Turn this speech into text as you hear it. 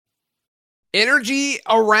Energy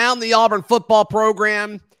around the Auburn football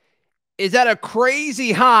program is at a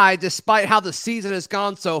crazy high despite how the season has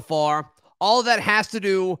gone so far. All of that has to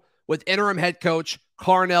do with interim head coach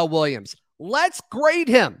Carnell Williams. Let's grade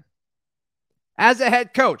him as a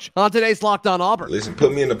head coach on today's Locked On Auburn. Listen,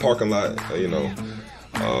 put me in the parking lot,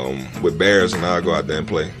 with Bears, and I'll go out there and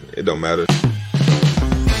play. It don't matter.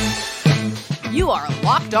 You are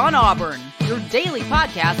Locked On Auburn, your daily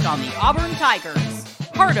podcast on the Auburn Tigers.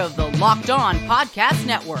 Part of the Locked On Podcast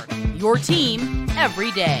Network, your team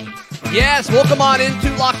every day. Yes, welcome on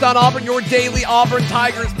into Locked On Auburn, your daily Auburn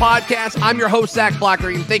Tigers podcast. I'm your host, Zach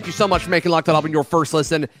Blackerby. Thank you so much for making Locked On Auburn your first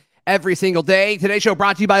listen every single day. Today's show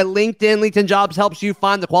brought to you by LinkedIn. LinkedIn Jobs helps you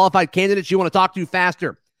find the qualified candidates you want to talk to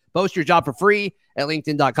faster. Post your job for free at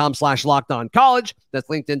linkedin.com/lockedoncollege. That's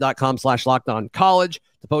linkedin.com/lockedoncollege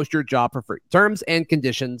to post your job for free. Terms and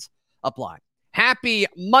conditions apply. Happy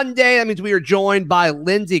Monday. That means we are joined by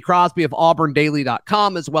Lindsey Crosby of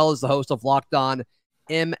auburndaily.com, as well as the host of Locked On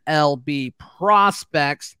MLB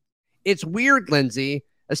Prospects. It's weird, Lindsey,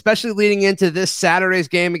 especially leading into this Saturday's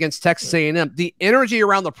game against Texas A&M. The energy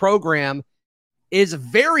around the program is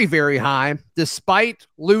very, very high, despite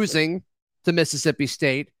losing to Mississippi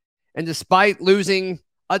State and despite losing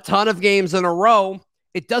a ton of games in a row.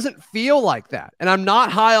 It doesn't feel like that. And I'm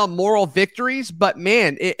not high on moral victories, but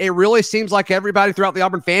man, it really seems like everybody throughout the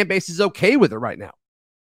Auburn fan base is okay with it right now.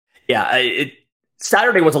 Yeah,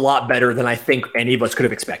 Saturday was a lot better than I think any of us could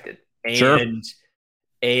have expected. And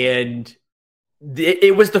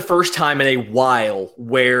it was the first time in a while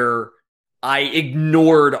where I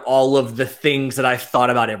ignored all of the things that I've thought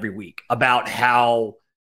about every week, about how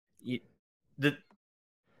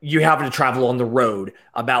you having to travel on the road,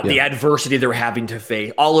 about the adversity they're having to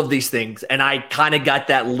face, all of these things. And I kind of got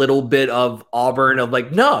that little bit of Auburn of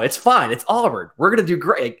like, no, it's fine. It's Auburn. We're going to do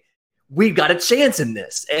great. We've got a chance in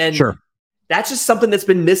this. And that's just something that's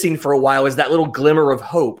been missing for a while, is that little glimmer of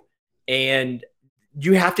hope. And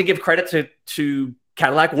you have to give credit to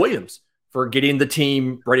Cadillac Williams for getting the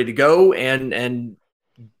team ready to go and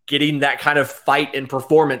getting that kind of fight and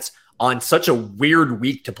performance on such a weird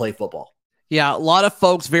week to play football. Yeah, a lot of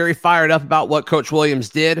folks very fired up about what Coach Williams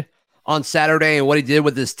did on Saturday and what he did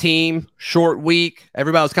with his team. Short week.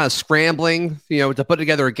 Everybody was kind of scrambling, to put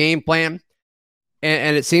together a game plan.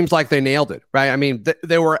 And it seems like they nailed it, right? I mean,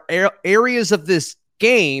 there were areas of this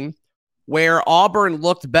game where Auburn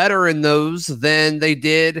looked better in those than they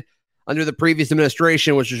did under the previous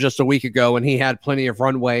administration, which was just a week ago, and he had plenty of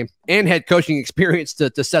runway and head coaching experience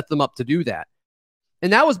to set them up to do that.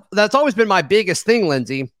 And that's always been my biggest thing,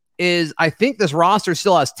 Lindsey, is I think this roster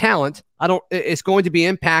still has talent. It's going to be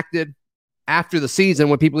impacted after the season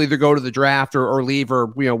when people either go to the draft or leave or,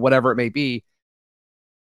 whatever it may be.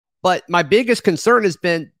 But my biggest concern has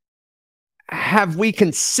been, have we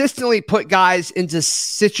consistently put guys into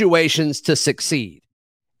situations to succeed?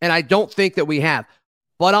 And I don't think that we have.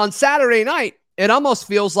 But on Saturday night, it almost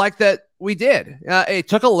feels like that we did. It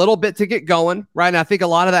took a little bit to get going, right? And I think a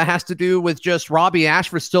lot of that has to do with just Robbie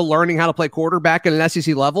Ashford still learning how to play quarterback at an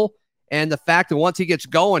SEC level. And the fact that once he gets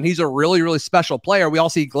going, he's a really, really special player. We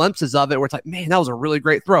all see glimpses of it where it's like, man, that was a really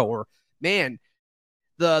great throw. Or, man,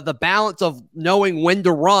 the balance of knowing when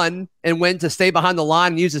to run and when to stay behind the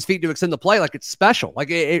line and use his feet to extend the play, like it's special.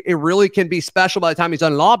 Like it really can be special by the time he's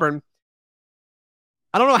done in Auburn.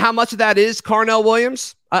 I don't know how much of that is Carnell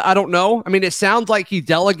Williams. I don't know. I mean, it sounds like he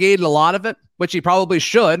delegated a lot of it, which he probably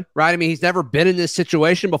should, right? I mean, he's never been in this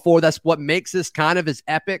situation before. That's what makes this kind of as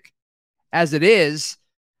epic as it is.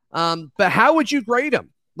 But how would you grade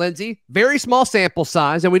him, Lindsey? Very small sample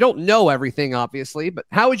size, and we don't know everything, obviously, but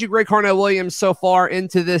how would you grade Carnell Williams so far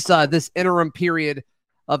into this interim period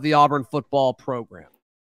of the Auburn football program?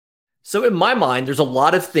 So in my mind, there's a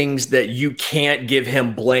lot of things that you can't give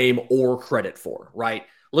him blame or credit for, right?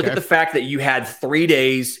 Look at the fact that you had 3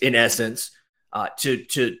 days, in essence, to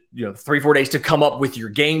 3-4 days to come up with your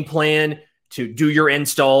game plan, to do your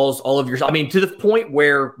installs, all of your. I mean, to the point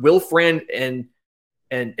where Will Friend and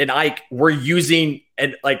Ike were using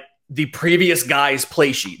the previous guy's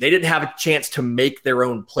play sheet. They didn't have a chance to make their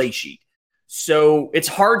own play sheet, so it's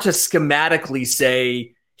hard to schematically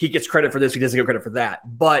say he gets credit for this, he doesn't get credit for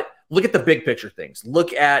that. But look at the big picture things.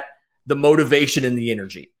 Look at the motivation and the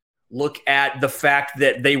energy. Look at the fact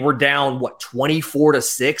that they were down,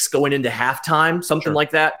 24-6 going into halftime, something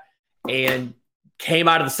like that, and came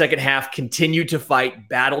out of the second half, continued to fight,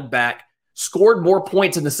 battled back, scored more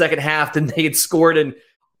points in the second half than they had scored in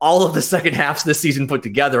all of the second halves this season put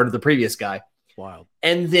together under the previous guy. Wild.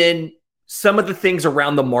 And then some of the things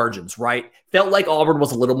around the margins, right? Felt like Auburn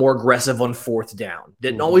was a little more aggressive on fourth down.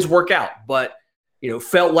 Didn't always work out, but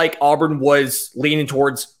felt like Auburn was leaning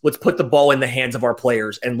towards, let's put the ball in the hands of our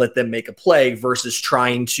players and let them make a play versus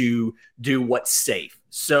trying to do what's safe.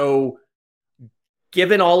 So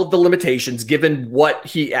given all of the limitations, given what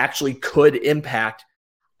he actually could impact,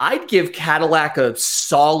 I'd give Cadillac a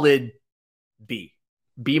solid B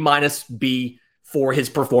minus B for his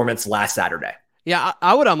performance last Saturday. Yeah,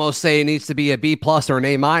 I would almost say it needs to be a B plus or an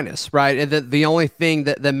A minus, right? And the only thing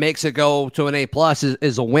that makes it go to an A plus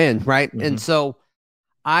is a win, right? Mm-hmm. And so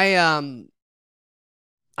I don't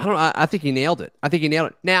know. I think he nailed it.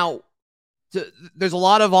 Now, there's a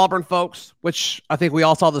lot of Auburn folks, which I think we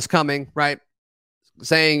all saw this coming, right?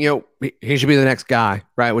 Saying, he should be the next guy,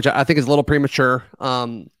 right? Which I think is a little premature.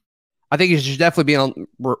 I think he should definitely be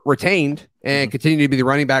retained and continue to be the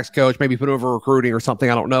running backs coach, maybe put over recruiting or something.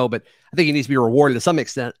 I don't know, but I think he needs to be rewarded to some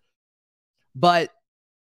extent. But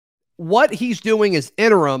what he's doing as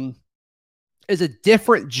interim is a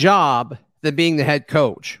different job than being the head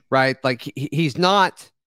coach, right? Like he's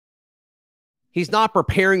not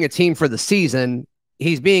preparing a team for the season.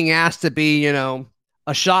 He's being asked to be,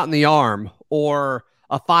 a shot in the arm or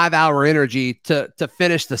a 5-hour energy to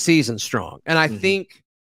finish the season strong. And I think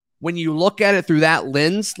when you look at it through that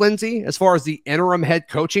lens, Lindsay, as far as the interim head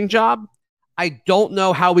coaching job, I don't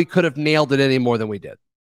know how we could have nailed it any more than we did.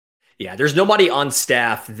 Yeah, there's nobody on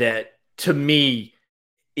staff that, to me,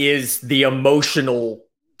 is the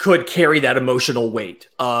could carry that emotional weight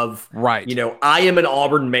of, right. I am an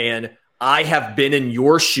Auburn man. I have been in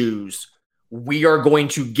your shoes. We are going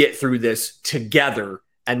to get through this together,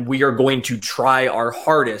 and we are going to try our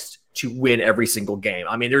hardest to win every single game.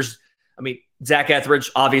 Zach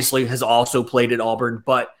Etheridge obviously has also played at Auburn,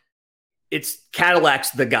 but it's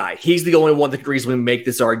Cadillac's the guy. He's the only one that can reasonably make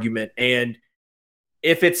this argument. And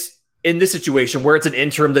if it's in this situation where it's an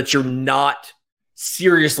interim that you're not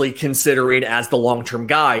seriously considering as the long-term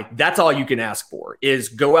guy, that's all you can ask for is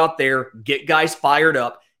go out there, get guys fired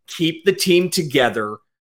up, keep the team together,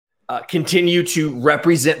 continue to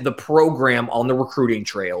represent the program on the recruiting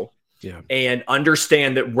trail. Yeah. And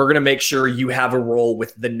understand that we're going to make sure you have a role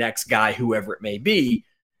with the next guy, whoever it may be.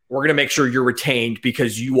 We're going to make sure you're retained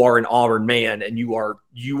because you are an Auburn man and you are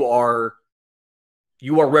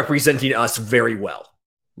representing us very well.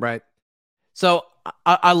 Right. So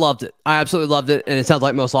I loved it. I absolutely loved it. And it sounds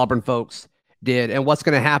like most Auburn folks did. And what's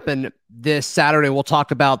going to happen this Saturday, we'll talk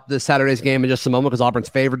about this Saturday's game in just a moment because Auburn's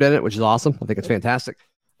favored in it, which is awesome. I think it's fantastic.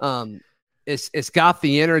 It's got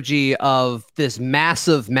the energy of this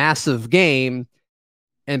massive game,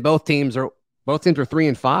 and both teams are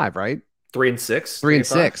 3-5, right? 3-6,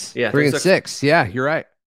 3-6, yeah, 3-6. Yeah, you're right.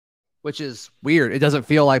 Which is weird. It doesn't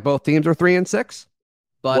feel like both teams are 3-6.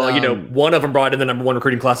 But one of them brought in the number one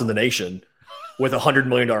recruiting class in the nation with $100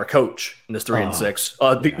 million coach in this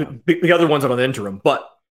 3-6. The other one's on the interim, but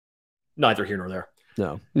neither here nor there.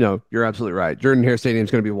 No, you're absolutely right. Jordan-Hare Stadium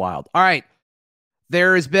is going to be wild. All right.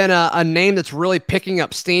 There has been a name that's really picking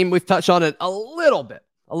up steam. We've touched on it a little bit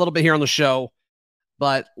here on the show,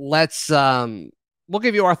 but we'll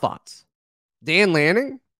give you our thoughts. Dan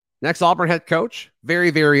Lanning, next Auburn head coach. Very,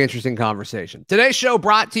 very interesting conversation. Today's show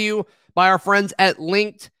brought to you by our friends at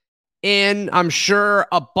LinkedIn. I'm sure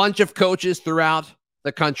a bunch of coaches throughout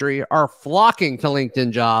the country are flocking to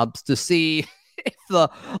LinkedIn Jobs to see if the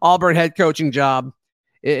Auburn head coaching job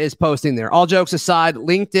is posting there. All jokes aside,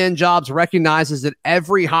 LinkedIn Jobs recognizes that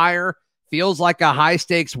every hire feels like a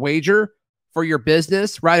high-stakes wager for your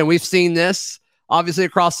business, right? And we've seen this, obviously,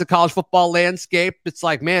 across the college football landscape. It's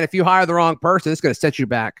like, man, if you hire the wrong person, it's going to set you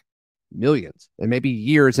back millions and maybe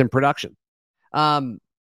years in production. Your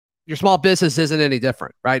small business isn't any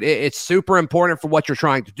different, right? It's super important for what you're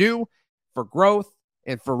trying to do, for growth,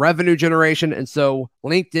 and for revenue generation. And so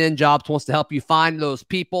LinkedIn Jobs wants to help you find those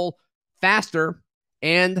people faster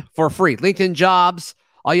and for free. LinkedIn Jobs,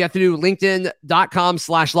 all you have to do,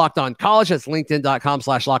 linkedin.com/lockedoncollege. That's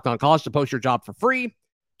linkedin.com/lockedoncollege to post your job for free.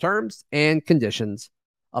 Terms and conditions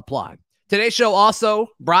apply. Today's show also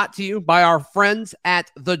brought to you by our friends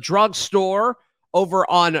at The Drugstore over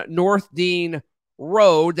on North Dean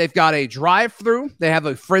Road. They've got a drive-through. They have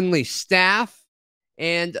a friendly staff,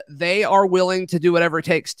 and they are willing to do whatever it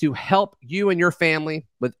takes to help you and your family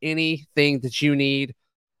with anything that you need.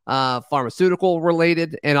 Pharmaceutical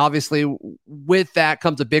related. And obviously with that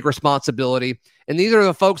comes a big responsibility. And these are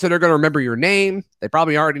the folks that are going to remember your name. They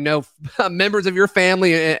probably already know members of your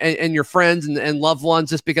family and your friends and loved ones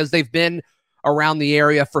just because they've been around the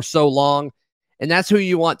area for so long. And that's who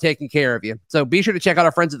you want taking care of you. So be sure to check out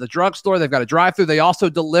our friends at The Drugstore. They've got a drive-through. They also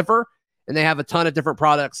deliver, and they have a ton of different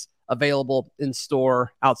products available in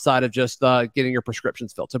store outside of just getting your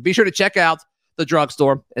prescriptions filled. So be sure to check out the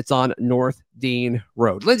drugstore. It's on North Dean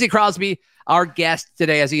Road. Lindsey Crosby, our guest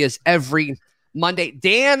today, as he is every Monday.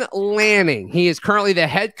 Dan Lanning, he is currently the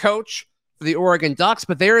head coach for the Oregon Ducks,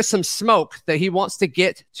 but there is some smoke that he wants to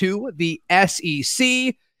get to the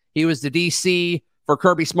SEC. He was the DC for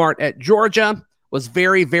Kirby Smart at Georgia, was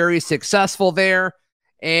very, very successful there,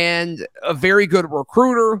 and a very good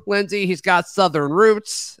recruiter, Lindsey. He's got Southern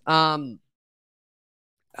roots. I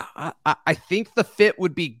think the fit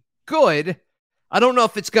would be good. I don't know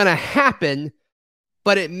if it's going to happen,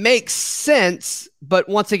 but it makes sense. But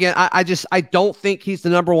once again, I don't think he's the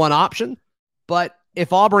number one option. But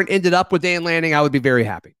if Auburn ended up with Dan Lanning, I would be very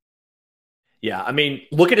happy. Yeah, I mean,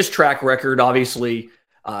 look at his track record, obviously.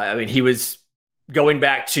 I mean, he was going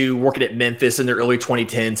back to working at Memphis in the early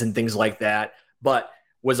 2010s and things like that, but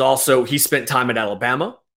he spent time at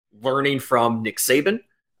Alabama learning from Nick Saban.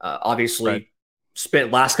 Obviously, right.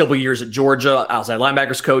 Spent last couple of years at Georgia, outside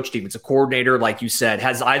linebackers coach, defensive coordinator, like you said,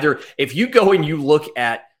 if you go and you look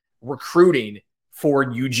at recruiting for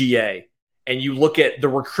UGA and you look at the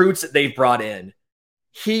recruits that they've brought in,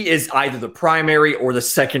 he is either the primary or the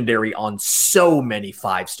secondary on so many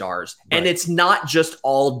 5 stars. Right. And it's not just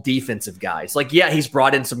all defensive guys. Like, yeah, he's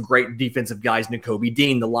brought in some great defensive guys, Nakobe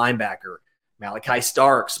Dean, the linebacker, Malachi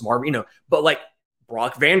Starks, Marvin, but like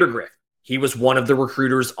Brock Vandergrift, he was one of the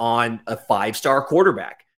recruiters on a 5-star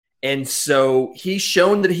quarterback. And so he's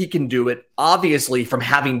shown that he can do it. Obviously, from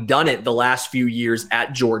having done it the last few years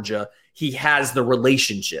at Georgia, he has the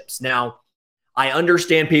relationships. Now, I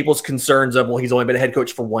understand people's concerns of, well, he's only been a head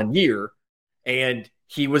coach for 1 year, and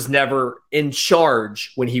he was never in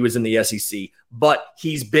charge when he was in the SEC, but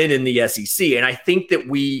he's been in the SEC. And I think that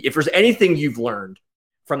if there's anything you've learned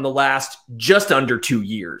from the last just under 2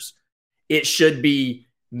 years, it should be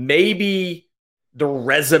maybe the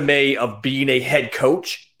resume of being a head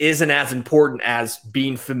coach isn't as important as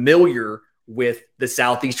being familiar with the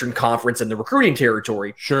Southeastern Conference and the recruiting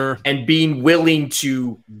territory. Sure. And being willing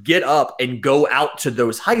to get up and go out to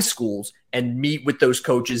those high schools and meet with those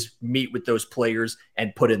coaches, meet with those players,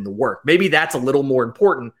 and put in the work. Maybe that's a little more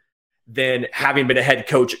important than having been a head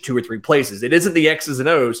coach at 2 or 3 places. It isn't the X's and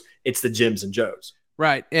O's, it's the Jims and Joes.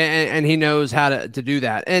 Right. And he knows how to do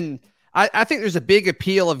that. And I think there's a big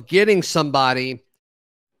appeal of getting somebody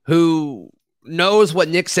who knows what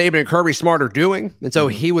Nick Saban and Kirby Smart are doing. And so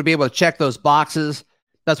he would be able to check those boxes.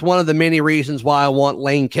 That's one of the many reasons why I want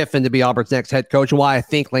Lane Kiffin to be Auburn's next head coach and why I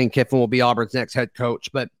think Lane Kiffin will be Auburn's next head coach.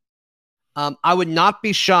 But I would not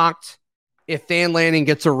be shocked if Dan Lanning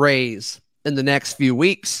gets a raise in the next few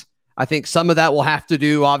weeks. I think some of that will have to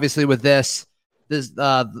do, obviously, with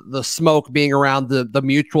the smoke being around the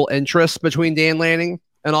mutual interest between Dan Lanning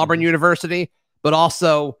and Auburn University, but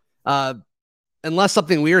also unless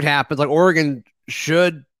something weird happens, like Oregon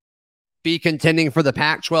should be contending for the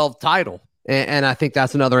Pac-12 title. And I think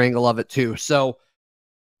that's another angle of it too. So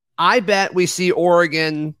I bet we see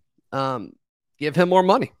Oregon give him more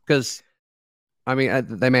money because, I mean,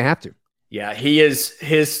 they may have to. Yeah,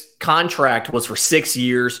 his contract was for 6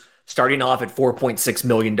 years, starting off at $4.6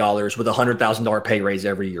 million with a $100,000 pay raise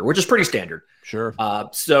every year, which is pretty standard. Sure.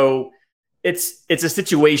 So it's a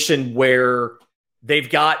situation where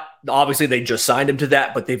obviously they just signed him to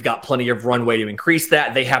that, but they've got plenty of runway to increase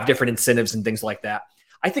that. They have different incentives and things like that.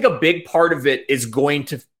 I think a big part of it is going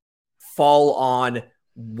to fall on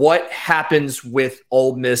what happens with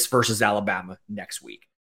Ole Miss versus Alabama next week.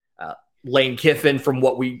 Lane Kiffin, from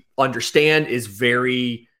what we understand, is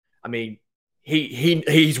very, I mean,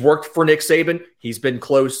 he's worked for Nick Saban. He's been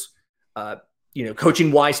close,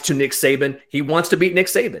 coaching wise to Nick Saban. He wants to beat Nick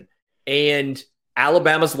Saban. And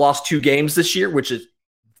Alabama's lost 2 games this year, which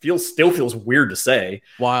still feels weird to say.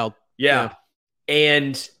 Wild. Yeah.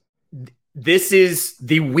 And this is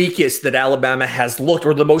the weakest that Alabama has looked,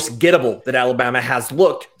 or the most gettable that Alabama has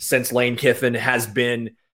looked since Lane Kiffin has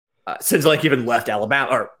been, since Lane Kiffin left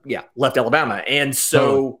Alabama. And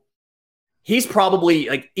so he's probably,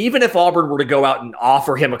 like, even if Auburn were to go out and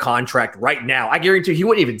offer him a contract right now, I guarantee he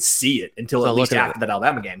wouldn't even see it until at least after that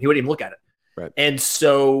Alabama game. He wouldn't even look at it. Right. And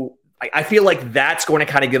so I feel like that's going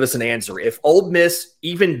to kind of give us an answer. If Ole Miss,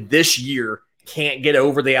 even this year, can't get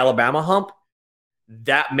over the Alabama hump,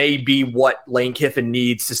 that may be what Lane Kiffin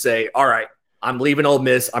needs to say, all right, I'm leaving Ole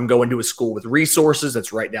Miss. I'm going to a school with resources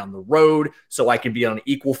that's right down the road so I can be on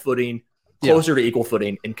equal footing, closer to equal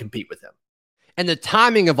footing, and compete with him. And the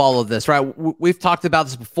timing of all of this, right? We've talked about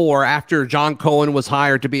this before. After John Cohen was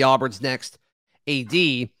hired to be Auburn's next AD,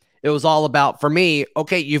 it was all about, for me,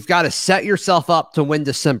 okay, you've got to set yourself up to win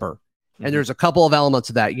December. Mm-hmm. And there's a couple of elements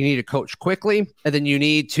of that. You need to coach quickly, and then you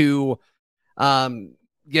need to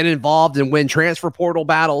get involved and win transfer portal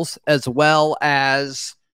battles, as well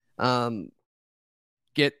as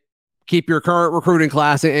keep your current recruiting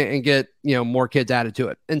class and get, more kids added to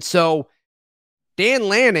it. And so Dan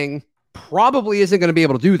Lanning probably isn't going to be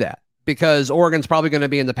able to do that because Oregon's probably going to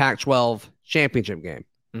be in the Pac-12 championship game.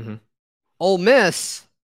 Mm-hmm. Ole Miss,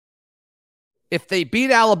 if they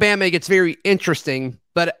beat Alabama, it gets very interesting,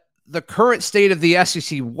 but the current state of the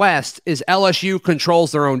SEC West is LSU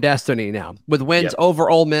controls their own destiny now with wins over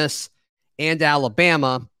Ole Miss and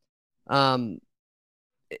Alabama.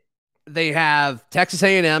 They have Texas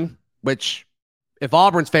A&M, which if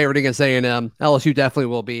Auburn's favored against A&M, LSU definitely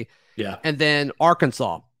will be. Yeah. And then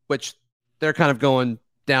Arkansas, which they're kind of going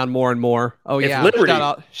down more and more. Oh, if yeah. Liberty shout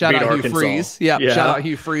out Hugh Arkansas. Freeze. Yeah. Shout out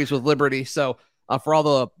Hugh Freeze with Liberty. So for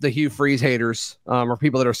all the Hugh Freeze haters or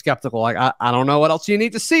people that are skeptical, like I don't know what else you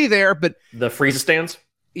need to see there, but the Freeze stands.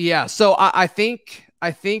 Yeah. So I think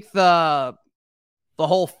the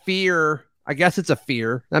whole fear, I guess it's a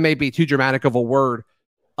fear. That may be too dramatic of a word.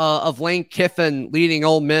 Of Lane Kiffin leading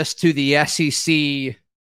Ole Miss to the SEC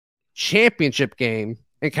championship game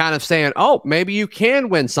and kind of saying, oh, maybe you can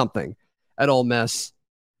win something at Ole Miss.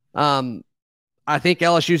 I think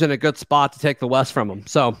LSU's in a good spot to take the West from them.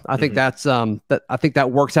 So I think that's I think that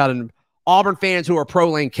works out in Auburn fans who are pro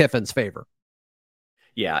Lane Kiffin's favor.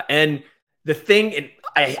 Yeah, and the thing,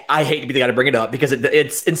 I hate to be the guy to bring it up because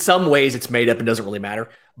it's in some ways it's made up and doesn't really matter.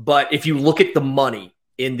 But if you look at the money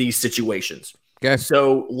in these situations. Okay.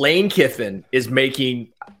 So Lane Kiffin is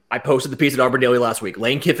making, I posted the piece at Auburn Daily last week.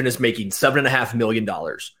 Lane Kiffin is making $7.5 million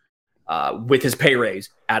with his pay raise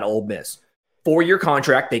at Ole Miss. 4-year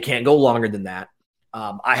contract. They can't go longer than that.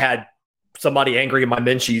 I had somebody angry in my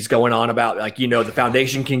Menchies going on about the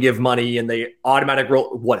foundation can give money and they automatic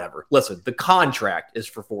roll, whatever. Listen, the contract is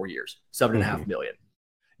for 4 years, $7.5 million.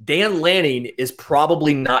 Dan Lanning is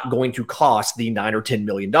probably not going to cost the $9 or $10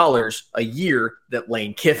 million a year that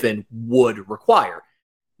Lane Kiffin would require.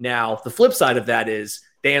 Now, the flip side of that is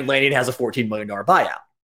Dan Lanning has a $14 million buyout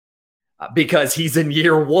because he's in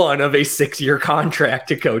year one of a 6-year contract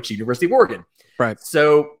to coach University of Oregon. Right.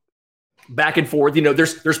 So back and forth,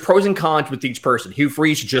 there's pros and cons with each person. Hugh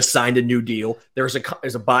Freeze just signed a new deal. There's a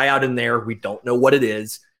buyout in there. We don't know what it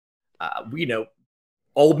is.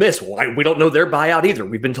 Ole Miss, we don't know their buyout either.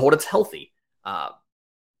 We've been told it's healthy.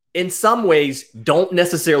 In some ways, don't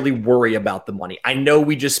necessarily worry about the money. I know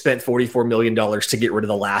we just spent $44 million to get rid of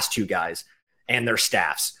the last 2 guys and their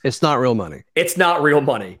staffs. It's not real money. It's not real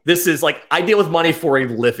money. This is I deal with money for a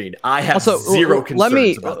living. I have zero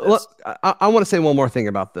concerns about this. I want to say one more thing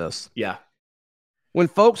about this. Yeah. When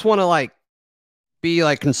folks want to be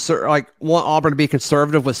want Auburn to be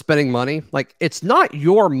conservative with spending money, it's not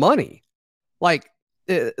your money.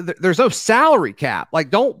 There's no salary cap.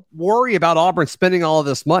 Don't worry about Auburn spending all of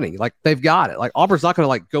this money. They've got it. Auburn's not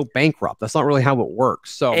going to go bankrupt. That's not really how it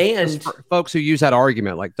works. So, and for folks who use that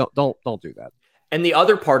argument, don't do that. And the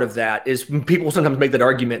other part of that is when people sometimes make that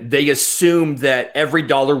argument, they assume that every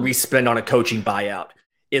dollar we spend on a coaching buyout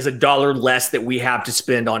is $1 less that we have to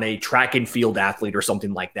spend on a track and field athlete or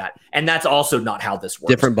something like that. And that's also not how this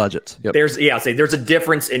works. Different budgets. Yep. There's a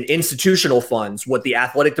difference in institutional funds, what the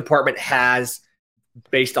athletic department has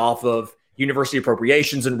based off of university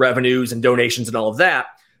appropriations and revenues and donations and all of that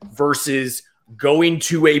versus going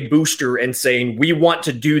to a booster and saying, we want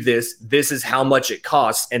to do this. This is how much it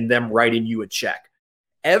costs, and them writing you a check.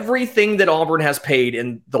 Everything that Auburn has paid,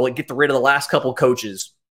 and they'll get rid of the last couple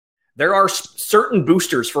coaches. There are certain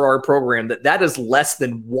boosters for our program that is less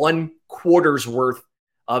than 1 quarter's worth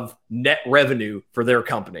of net revenue for their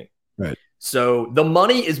company. Right. So the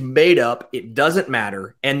money is made up. It doesn't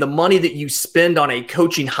matter. And the money that you spend on a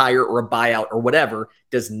coaching hire or a buyout or whatever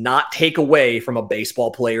does not take away from a baseball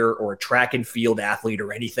player or a track and field athlete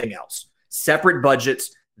or anything else. Separate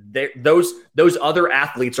budgets. Those other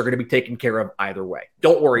athletes are going to be taken care of either way.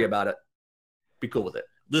 Don't worry about it. Be cool with it.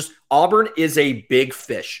 Auburn is a big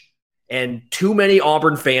fish. And too many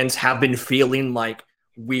Auburn fans have been feeling like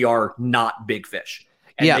we are not big fish.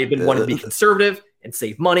 And they've been wanting to be conservative and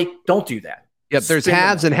save money. Don't do that. Yep, there's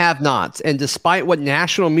haves and have-nots. And despite what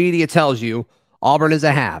national media tells you, Auburn is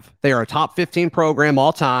a have. They are a top 15 program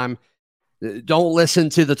all time. Don't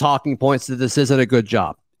listen to the talking points that this isn't a good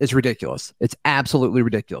job. It's ridiculous. It's absolutely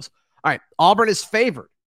ridiculous. All right, Auburn is favored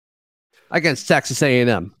against Texas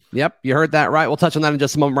A&M. Yep, you heard that right. We'll touch on that in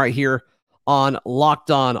just a moment right here on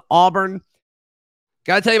Locked On Auburn.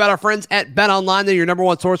 Got to tell you about our friends at BetOnline. They're your number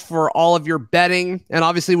one source for all of your betting. And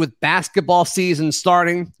obviously with basketball season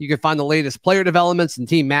starting, you can find the latest player developments and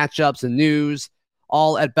team matchups and news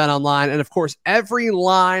all at BetOnline. And of course, every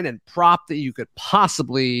line and prop that you could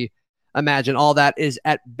possibly imagine, all that is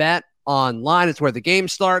at BetOnline. It's where the game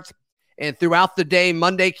starts. And throughout the day,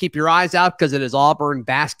 Monday, keep your eyes out because it is Auburn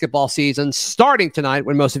basketball season starting tonight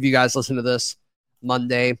when most of you guys listen to this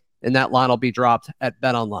Monday. And that line will be dropped at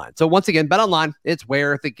BetOnline. So once again, BetOnline, it's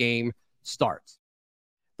where the game starts.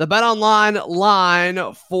 The BetOnline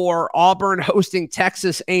line for Auburn hosting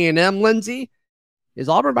Texas A&M, Lindsay, is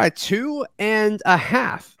Auburn by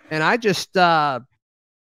 2.5. And I just, I'm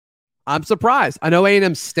surprised. I know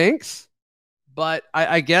A&M stinks, but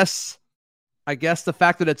I guess the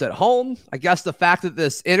fact that it's at home, I guess the fact that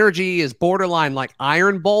this energy is borderline like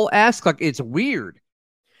Iron Bowl-esque, like it's weird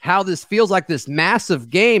how this feels like this massive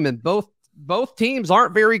game, and both teams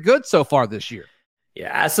aren't very good so far this year. Yeah,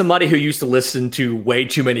 as somebody who used to listen to way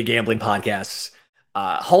too many gambling podcasts,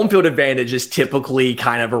 home field advantage is typically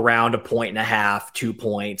kind of around 1.5, 2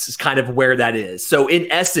 points is kind of where that is. So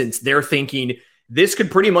in essence, they're thinking this could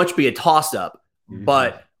pretty much be a toss-up,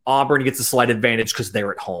 but Auburn gets a slight advantage because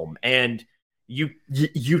they're at home. And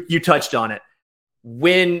you touched on it.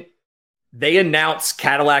 When they announced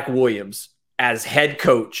Cadillac Williams as head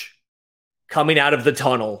coach coming out of the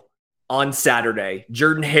tunnel on Saturday,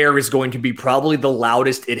 Jordan Hare is going to be probably the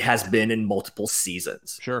loudest it has been in multiple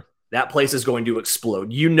seasons. Sure. That place is going to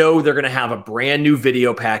explode. You know they're going to have a brand new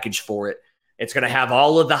video package for it. It's going to have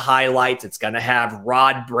all of the highlights. It's going to have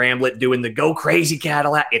Rod Bramlett doing the Go Crazy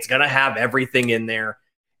Cadillac. It's going to have everything in there.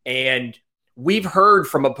 And we've heard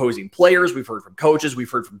from opposing players, we've heard from coaches,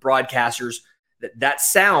 we've heard from broadcasters that that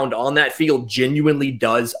sound on that field genuinely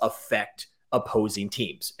does affect opposing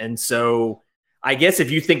teams. And so I guess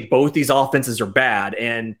if you think both these offenses are bad,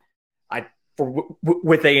 and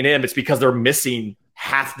with A&M, it's because they're missing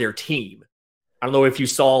half their team. I don't know if you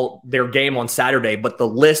saw their game on Saturday, but the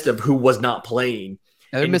list of who was not playing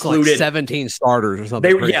included like 17 starters or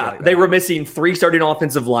something. They were missing 3 starting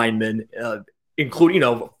offensive linemen, including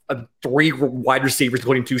 3 wide receivers,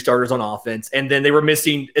 including 2 starters on offense, and then they were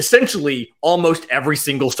missing essentially almost every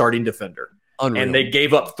single starting defender. Unreal. And they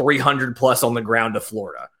gave up 300 plus on the ground to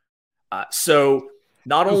Florida. So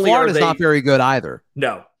not only Florida's not very good either.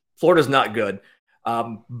 No, Florida's not good.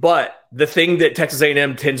 But the thing that Texas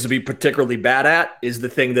A&M tends to be particularly bad at is the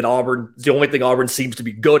only thing Auburn seems to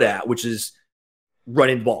be good at, which is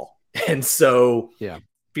running the ball. And so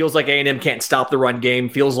feels like A&M can't stop the run game.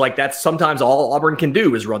 Feels like that's sometimes all Auburn can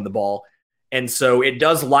do is run the ball. And so it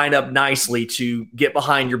does line up nicely to get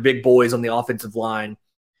behind your big boys on the offensive line,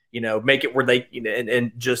 make it where they,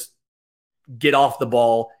 and just get off the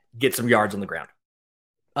ball, get some yards on the ground.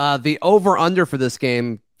 The over-under for this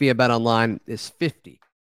game via BetOnline is 50.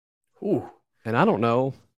 Ooh. And I don't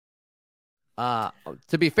know.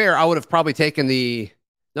 To be fair, I would have probably taken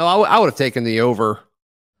I would have taken the over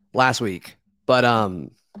last week. But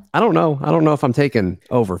I don't know. I don't know if I'm taking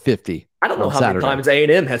over 50. I don't know how many times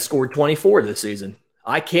A&M has scored 24 this season.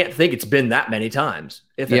 I can't think it's been that many times,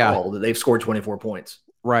 if at all, that they've scored 24 points.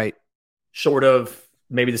 Right. Short of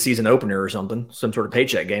maybe the season opener or something, some sort of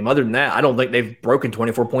paycheck game. Other than that, I don't think they've broken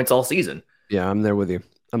 24 points all season. Yeah, I'm there with you.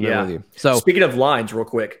 There with you. So speaking of lines, real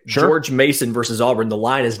quick, sure. George Mason versus Auburn, the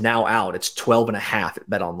line is now out. It's 12.5 at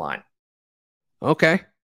BetOnline. Okay.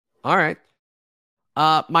 All right.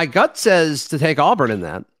 My gut says to take Auburn in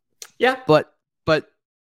that. Yeah. But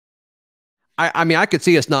I mean, I could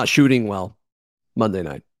see us not shooting well Monday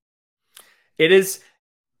night. It is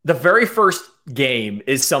the very first game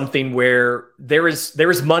is something where there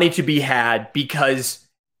is money to be had because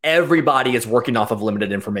everybody is working off of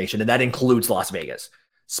limited information, and that includes Las Vegas,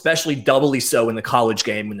 especially doubly so in the college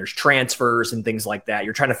game when there's transfers and things like that.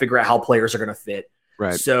 You're trying to figure out how players are going to fit.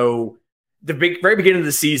 Right. So the very beginning of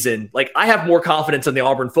the season, like I have more confidence in the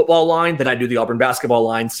Auburn football line than I do the Auburn basketball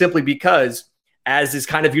line, simply because, as is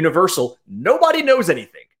kind of universal, nobody knows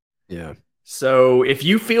anything. Yeah. So if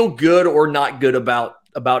you feel good or not good about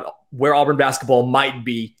where Auburn basketball might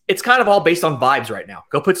be, it's kind of all based on vibes right now.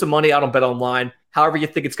 Go put some money out on BetOnline, however you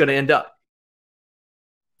think it's going to end up.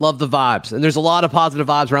 Love the vibes. And there's a lot of positive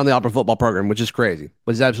vibes around the Auburn football program, which is crazy.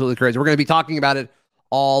 Which is absolutely crazy. We're going to be talking about it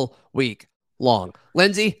all week long.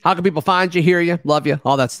 Lindsay, how can people find you, hear you, love you,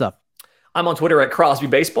 all that stuff? I'm on Twitter at Crosby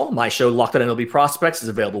Baseball. My show, Locked On MLB Prospects, is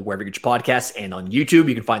available wherever you get your podcasts and on YouTube.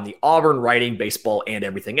 You can find the Auburn writing, baseball, and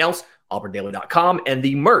everything else, auburndaily.com, and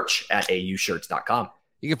the merch at aushirts.com.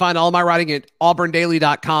 You can find all my writing at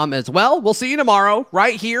auburndaily.com as well. We'll see you tomorrow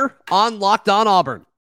right here on Locked On Auburn.